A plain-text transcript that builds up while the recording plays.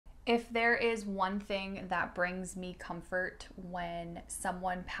If there is one thing that brings me comfort when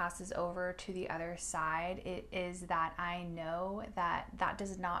someone passes over to the other side, it is that I know that that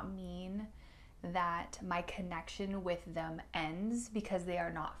does not mean that my connection with them ends because they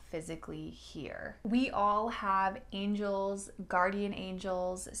are not physically here. We all have angels, guardian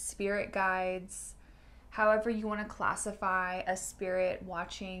angels, spirit guides, however you want to classify a spirit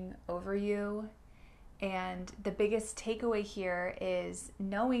watching over you. And the biggest takeaway here is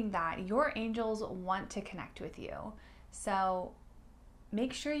knowing that your angels want to connect with you. So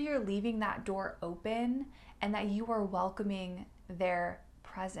make sure you're leaving that door open and that you are welcoming their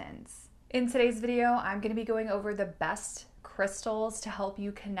presence. In today's video, I'm going to be going over the best crystals to help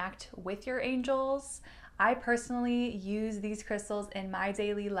you connect with your angels. I personally use these crystals in my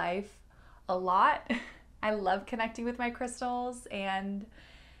daily life a lot. I love connecting with my crystals, and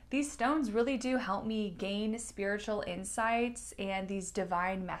these stones really do help me gain spiritual insights and these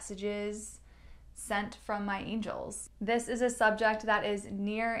divine messages sent from my angels. This is a subject that is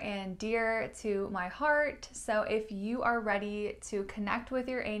near and dear to my heart, so if you are ready to connect with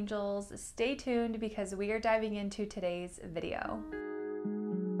your angels, stay tuned because we are diving into today's video.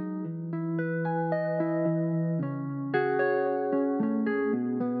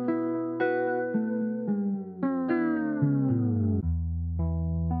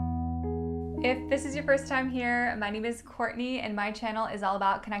 If this is your first time here, my name is Courtney and my channel is all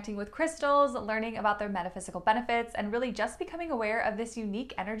about connecting with crystals, learning about their metaphysical benefits, and really just becoming aware of this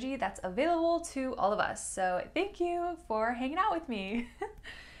unique energy that's available to all of us. So thank you for hanging out with me.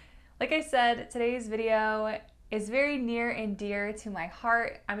 Like I said, today's video is very near and dear to my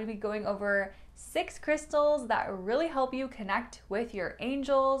heart. I'm going to be going over 6 crystals that really help you connect with your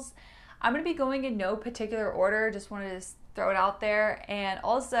angels. I'm going to be going in no particular order, just wanted to throw it out there. And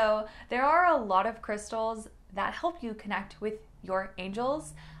also, there are a lot of crystals that help you connect with your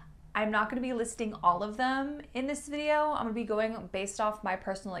angels. I'm not going to be listing all of them in this video. I'm going to be going based off my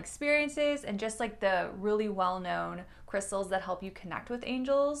personal experiences and just like the really well-known crystals that help you connect with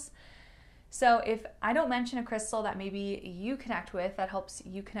angels. So if I don't mention a crystal that maybe you connect with that helps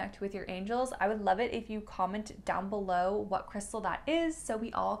you connect with your angels, I would love it if you comment down below what crystal that is so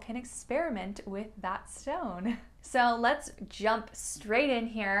we all can experiment with that stone. So let's jump straight in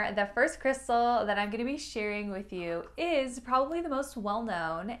here. The first crystal that I'm going to be sharing with you is probably the most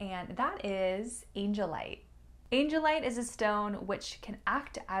well-known, and that is Angelite. Angelite is a stone which can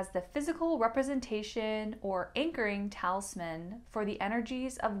act as the physical representation or anchoring talisman for the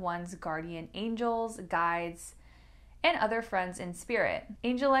energies of one's guardian angels, guides, and other friends in spirit.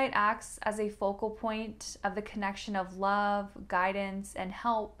 Angelite acts as a focal point of the connection of love, guidance, and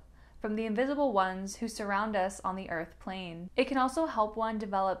help from the invisible ones who surround us on the earth plane. It can also help one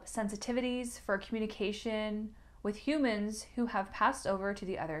develop sensitivities for communication with humans who have passed over to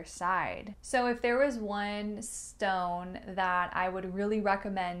the other side. So if there was one stone that I would really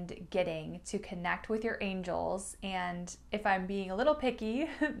recommend getting to connect with your angels, and if I'm being a little picky,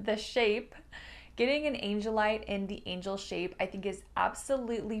 the shape, getting an Angelite in the angel shape I think is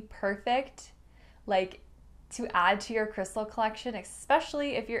absolutely perfect, like to add to your crystal collection,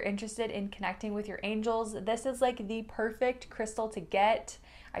 especially if you're interested in connecting with your angels. This is like the perfect crystal to get.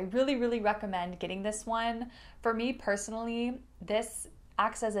 I really recommend getting this one. For me personally, this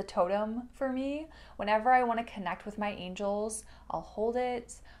acts as a totem for me. Whenever I want to connect with my angels, I'll hold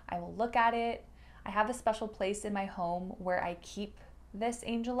it, I will look at it. I have a special place in my home where I keep this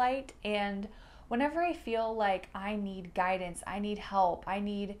Angelite, and whenever I feel like I need guidance, I need help, I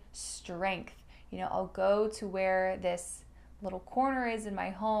need strength, you know, I'll go to where this little corner is in my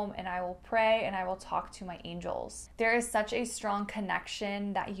home and I will pray and I will talk to my angels. There is such a strong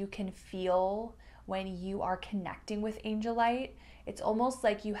connection that you can feel when you are connecting with Angelite. It's almost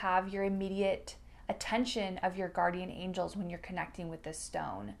like you have your immediate attention of your guardian angels when you're connecting with this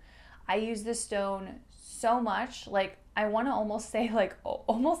stone. I use this stone so much, like I want to almost say like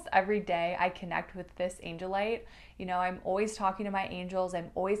almost every day I connect with this Angelite. You know, I'm always talking to my angels,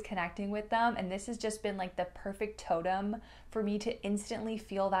 I'm always connecting with them, and this has just been like the perfect totem for me to instantly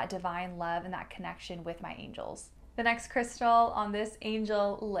feel that divine love and that connection with my angels. The next crystal on this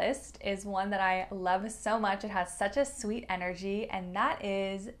angel list is one that I love so much. It has such a sweet energy, and that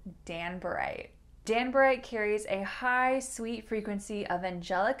is Danburite. Danburite carries a high, sweet frequency of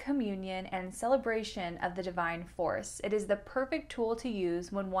angelic communion and celebration of the divine force. It is the perfect tool to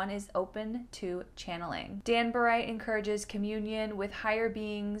use when one is open to channeling. Danburite encourages communion with higher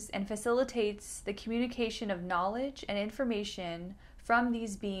beings and facilitates the communication of knowledge and information from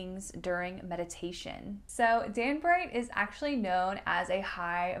these beings during meditation. So Danburite is actually known as a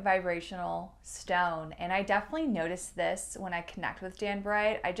high vibrational stone, and I definitely notice this when I connect with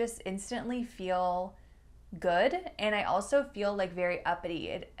Danburite. I just instantly feel good, and I also feel like very uppity.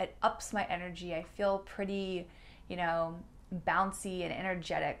 It ups my energy. I feel pretty, bouncy and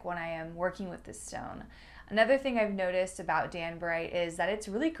energetic when I am working with this stone. Another thing I've noticed about Danburite is that it's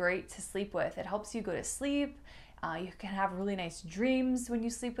really great to sleep with. It helps you go to sleep. You can have really nice dreams when you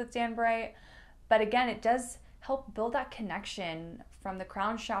sleep with Danburite. But again, it does help build that connection from the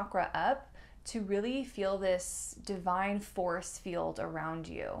crown chakra up to really feel this divine force field around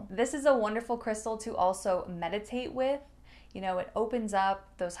you. This is a wonderful crystal to also meditate with. It opens up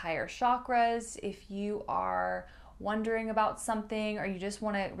those higher chakras. If you are wondering about something or you just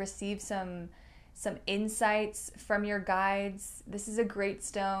want to receive some insights from your guides, this is a great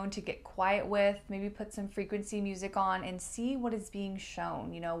stone to get quiet with. Maybe put some frequency music on and see what is being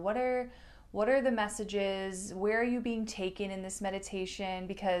shown. What are the messages? Where are you being taken in this meditation?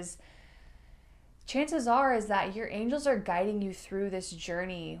 Because chances are is that your angels are guiding you through this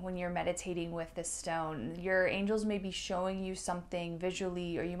journey when you're meditating with this stone. Your angels may be showing you something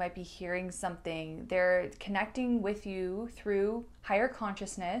visually, or you might be hearing something. They're connecting with you through higher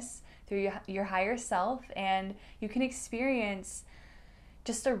consciousness, through your higher self, and you can experience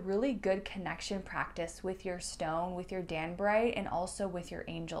just a really good connection practice with your stone, with your Danburite, and also with your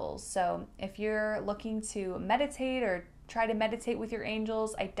angels. So if you're looking to meditate or try to meditate with your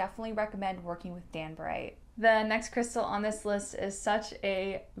angels, I definitely recommend working with Danburite. The next crystal on this list is such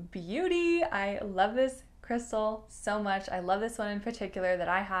a beauty. I love this crystal so much. I love this one in particular that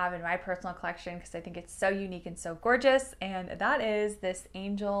I have in my personal collection because I think it's so unique and so gorgeous, and that is this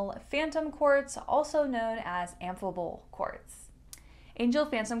Angel Phantom Quartz, also known as Amphibole Quartz. Angel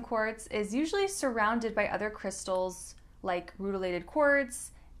Phantom Quartz is usually surrounded by other crystals like rutilated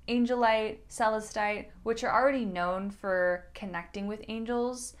quartz, Angelite, Celestite, which are already known for connecting with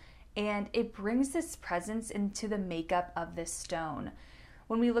angels, and it brings this presence into the makeup of this stone.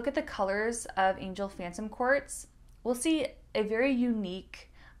 When we look at the colors of Angel Phantom Quartz, we'll see a very unique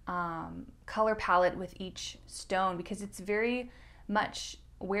color palette with each stone because it's very much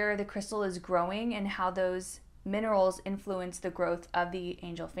where the crystal is growing and how those minerals influence the growth of the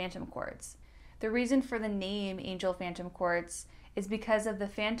Angel Phantom Quartz. The reason for the name Angel Phantom Quartz is because of the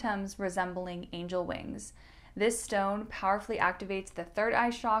phantoms resembling angel wings. This stone powerfully activates the third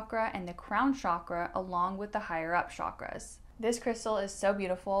eye chakra and the crown chakra along with the higher up chakras. This crystal is so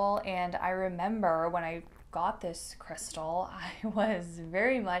beautiful, and I remember when I got this crystal, I was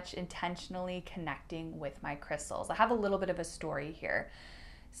very much intentionally connecting with my crystals. I have a little bit of a story here.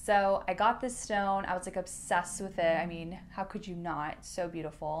 So I got this stone, I was like obsessed with it. I mean, how could you not? So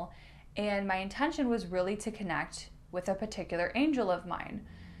beautiful. And my intention was really to connect with a particular angel of mine.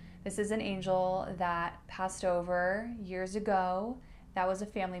 This is an angel that passed over years ago. That was a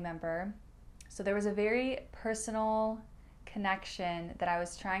family member. So there was a very personal connection that I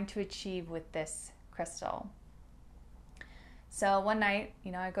was trying to achieve with this crystal. So one night,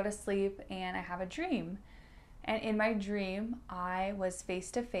 I go to sleep and I have a dream. And in my dream, I was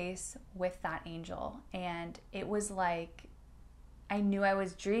face to face with that angel. And it was like I knew I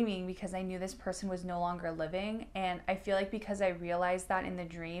was dreaming because I knew this person was no longer living. And I feel like because I realized that in the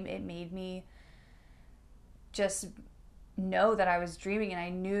dream, it made me just know that I was dreaming. And I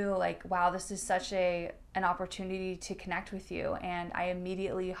knew like, wow, this is such an opportunity to connect with you. And I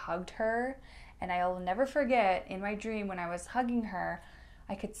immediately hugged her. And I'll never forget in my dream when I was hugging her,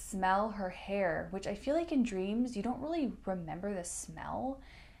 I could smell her hair, which I feel like in dreams, you don't really remember the smell.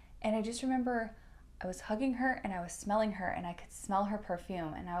 And I just remember I was hugging her and I was smelling her and I could smell her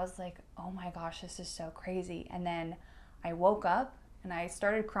perfume. And I was like, oh my gosh, this is so crazy. And then I woke up and I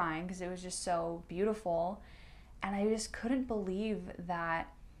started crying because it was just so beautiful. And I just couldn't believe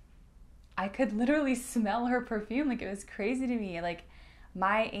that I could literally smell her perfume. Like, it was crazy to me. Like,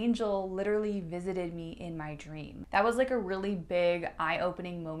 my angel literally visited me in my dream. That was like a really big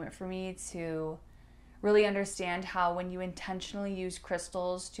eye-opening moment for me to really understand how when you intentionally use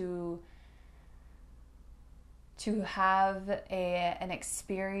crystals to have an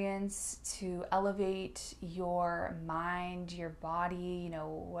experience to elevate your mind, your body,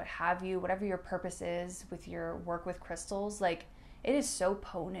 what have you, whatever your purpose is with your work with crystals, like, it is so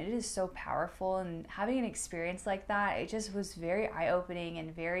potent, it is so powerful, and having an experience like that, it just was very eye-opening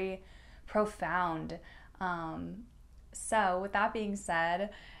and very profound. So with that being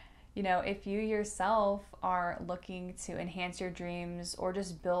said, if you yourself are looking to enhance your dreams or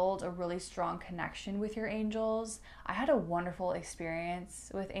just build a really strong connection with your angels, I had a wonderful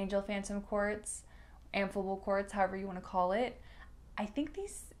experience with Angel Phantom Quartz, Amphibole Quartz, however you want to call it. I think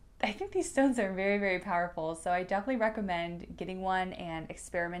these stones are very, very powerful. So I definitely recommend getting one and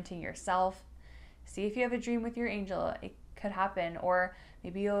experimenting yourself. See if you have a dream with your angel. It could happen, or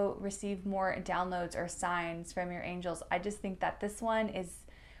maybe you'll receive more downloads or signs from your angels. I just think that this one is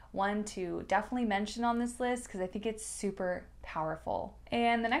one to definitely mention on this list because I think it's super powerful.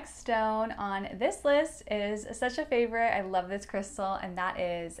 And the next stone on this list is such a favorite. I love this crystal, and that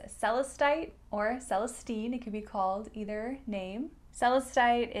is Celestite or Celestine. It could be called either name.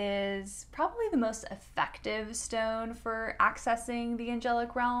 Celestite is probably the most effective stone for accessing the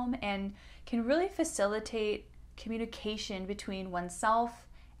angelic realm and can really facilitate communication between oneself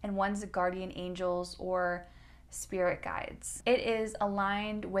and one's guardian angels or spirit guides. It is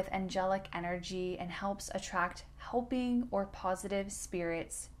aligned with angelic energy and helps attract helping or positive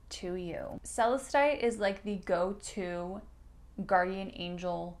spirits to you. Celestite is like the go-to guardian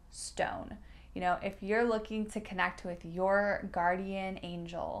angel stone. You know, if you're looking to connect with your guardian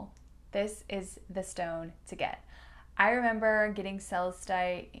angel, this is the stone to get. I remember getting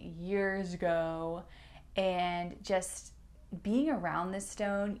Celestite years ago and just being around this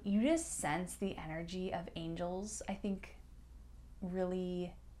stone, you just sense the energy of angels. I think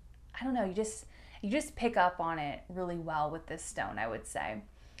really, I don't know, you just pick up on it really well with this stone, I would say.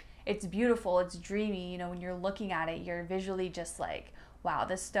 It's beautiful, it's dreamy, you know, when you're looking at it, you're visually just like, wow,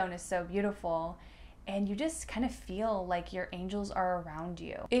 this stone is so beautiful. And you just kind of feel like your angels are around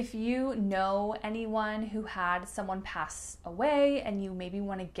you. If you know anyone who had someone pass away and you maybe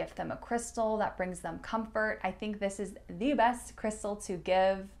want to gift them a crystal that brings them comfort, I think this is the best crystal to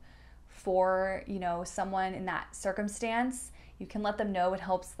give for, you know, someone in that circumstance. You can let them know it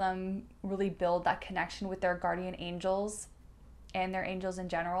helps them really build that connection with their guardian angels and their angels in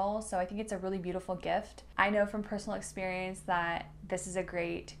general. So I think it's a really beautiful gift. I know from personal experience that this is a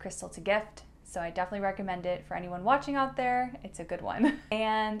great crystal to gift. So I definitely recommend it for anyone watching out there. It's a good one.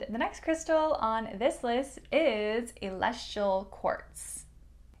 And the next crystal on this list is Elestial Quartz.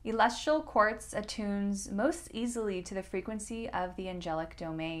 Elestial Quartz attunes most easily to the frequency of the angelic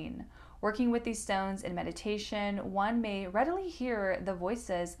domain. Working with these stones in meditation, one may readily hear the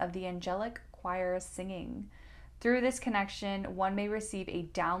voices of the angelic choirs singing. Through this connection, one may receive a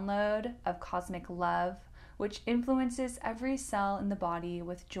download of cosmic love, which influences every cell in the body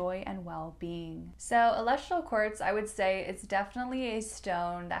with joy and well-being. So Elestial Quartz, I would say, is definitely a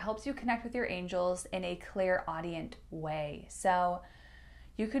stone that helps you connect with your angels in a clairaudient way. So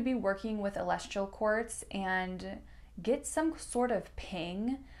you could be working with Elestial Quartz and get some sort of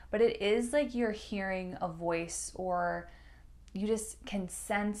ping, but it is like you're hearing a voice, or you just can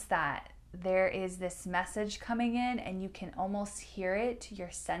sense that there is this message coming in and you can almost hear it,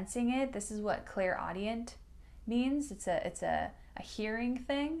 you're sensing it. This is what clairaudient means. It's a hearing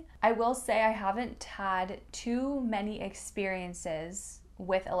thing. I will say I haven't had too many experiences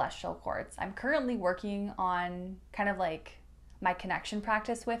with Elestial Quartz. I'm currently working on kind of like my connection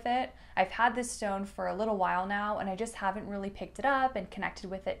practice with it. I've had this stone for a little while now and I just haven't really picked it up and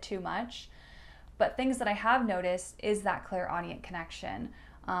connected with it too much. But things that I have noticed is that clairaudient connection.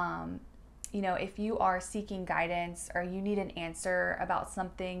 You know, if you are seeking guidance or you need an answer about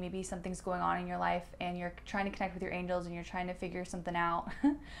something, maybe something's going on in your life and you're trying to connect with your angels and you're trying to figure something out,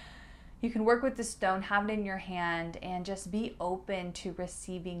 you can work with this stone, have it in your hand, and just be open to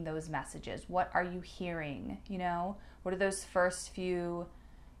receiving those messages. What are you hearing? You know, what are those first few,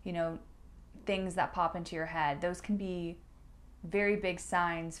 you know, things that pop into your head? Those can be very big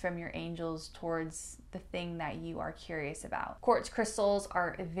signs from your angels towards the thing that you are curious about. Quartz crystals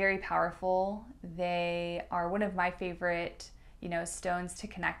are very powerful. They are one of my favorite, you know, stones to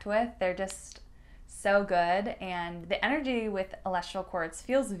connect with. They're just so good, and the energy with Elestial Quartz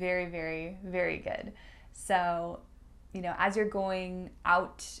feels very, very, very good. So, you know, as you're going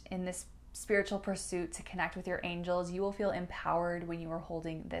out in this spiritual pursuit to connect with your angels, you will feel empowered when you are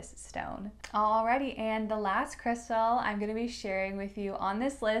holding this stone. Alrighty, and the last crystal I'm going to be sharing with you on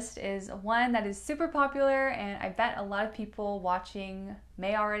this list is one that is super popular, and I bet a lot of people watching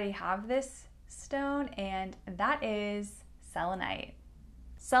may already have this stone, and that is Selenite.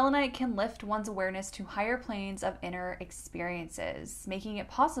 Selenite can lift one's awareness to higher planes of inner experiences, making it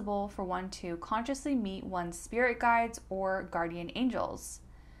possible for one to consciously meet one's spirit guides or guardian angels.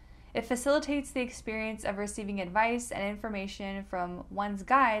 It facilitates the experience of receiving advice and information from one's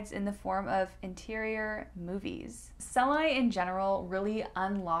guides in the form of interior movies. Selenite in general really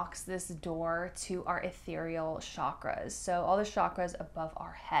unlocks this door to our ethereal chakras, so all the chakras above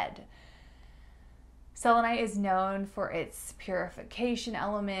our head. Selenite is known for its purification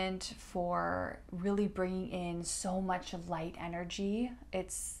element, for really bringing in so much light energy.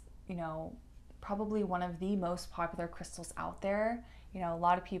 It's, you know, probably one of the most popular crystals out there. You know, a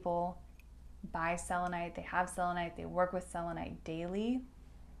lot of people buy selenite, they have selenite, they work with selenite daily.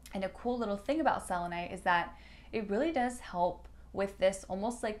 And a cool little thing about selenite is that it really does help with this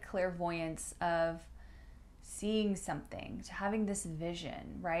almost like clairvoyance of seeing something, to having this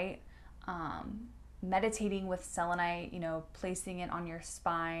vision, right? Meditating with selenite, you know, placing it on your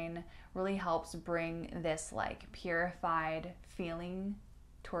spine really helps bring this like purified feeling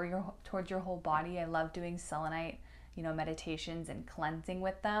towards your whole body. I love doing selenite, you know, meditations and cleansing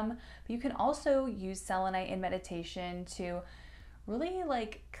with them. But you can also use selenite in meditation to really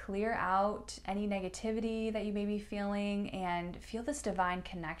like clear out any negativity that you may be feeling and feel this divine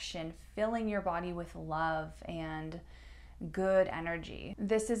connection, filling your body with love and good energy.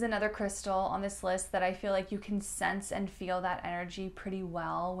 This is another crystal on this list that I feel like you can sense and feel that energy pretty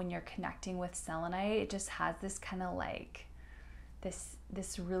well when you're connecting with selenite. It just has this kind of like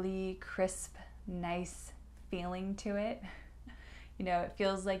this really crisp, nice feeling to it. You know, it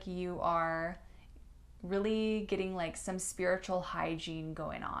feels like you are really getting like some spiritual hygiene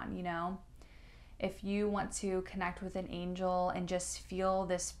going on, you know? If you want to connect with an angel and just feel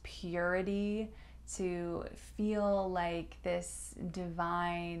this purity, to feel like this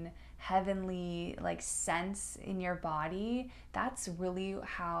divine, heavenly like sense in your body, that's really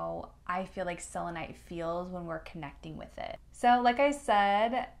how I feel like selenite feels when we're connecting with it. So like I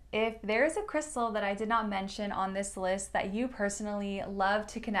said, if there's a crystal that I did not mention on this list that you personally love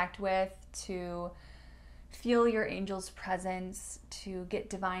to connect with, to feel your angel's presence, to get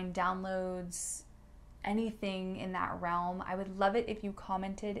divine downloads, anything in that realm, I would love it if you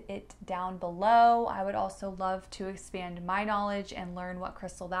commented it down below. I would also love to expand my knowledge and learn what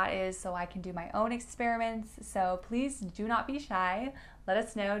crystal that is so I can do my own experiments. So please do not be shy. Let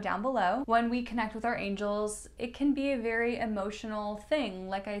us know down below. When we connect with our angels, it can be a very emotional thing,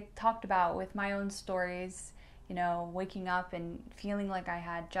 like I talked about with my own stories. You know, waking up and feeling like I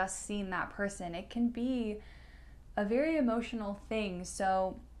had just seen that person. It can be a very emotional thing.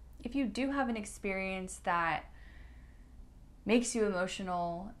 So if you do have an experience that makes you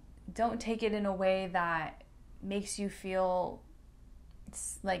emotional, don't take it in a way that makes you feel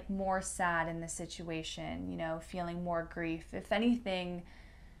like more sad in the situation, you know, feeling more grief. If anything,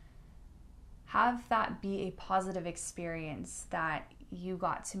 have that be a positive experience that you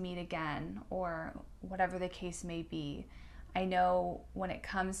got to meet again, or whatever the case may be. I know when it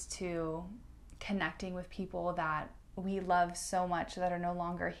comes to connecting with people that we love so much that are no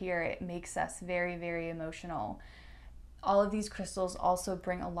longer here, it makes us very, very emotional. All of these crystals also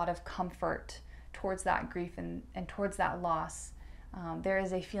bring a lot of comfort towards that grief and towards that loss. There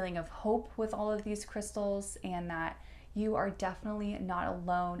is a feeling of hope with all of these crystals, and that you are definitely not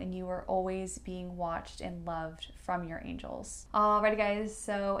alone and you are always being watched and loved from your angels. Alrighty guys,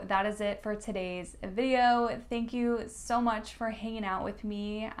 so that is it for today's video. Thank you so much for hanging out with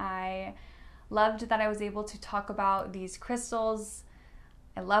me. I loved that I was able to talk about these crystals.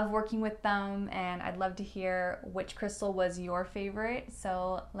 I love working with them, and I'd love to hear which crystal was your favorite.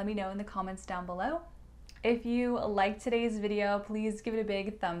 So let me know in the comments down below. If you liked today's video, please give it a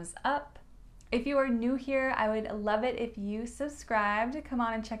big thumbs up. If you are new here, I would love it if you subscribed. Come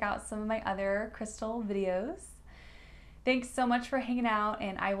on and check out some of my other crystal videos. Thanks so much for hanging out,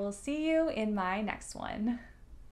 and I will see you in my next one.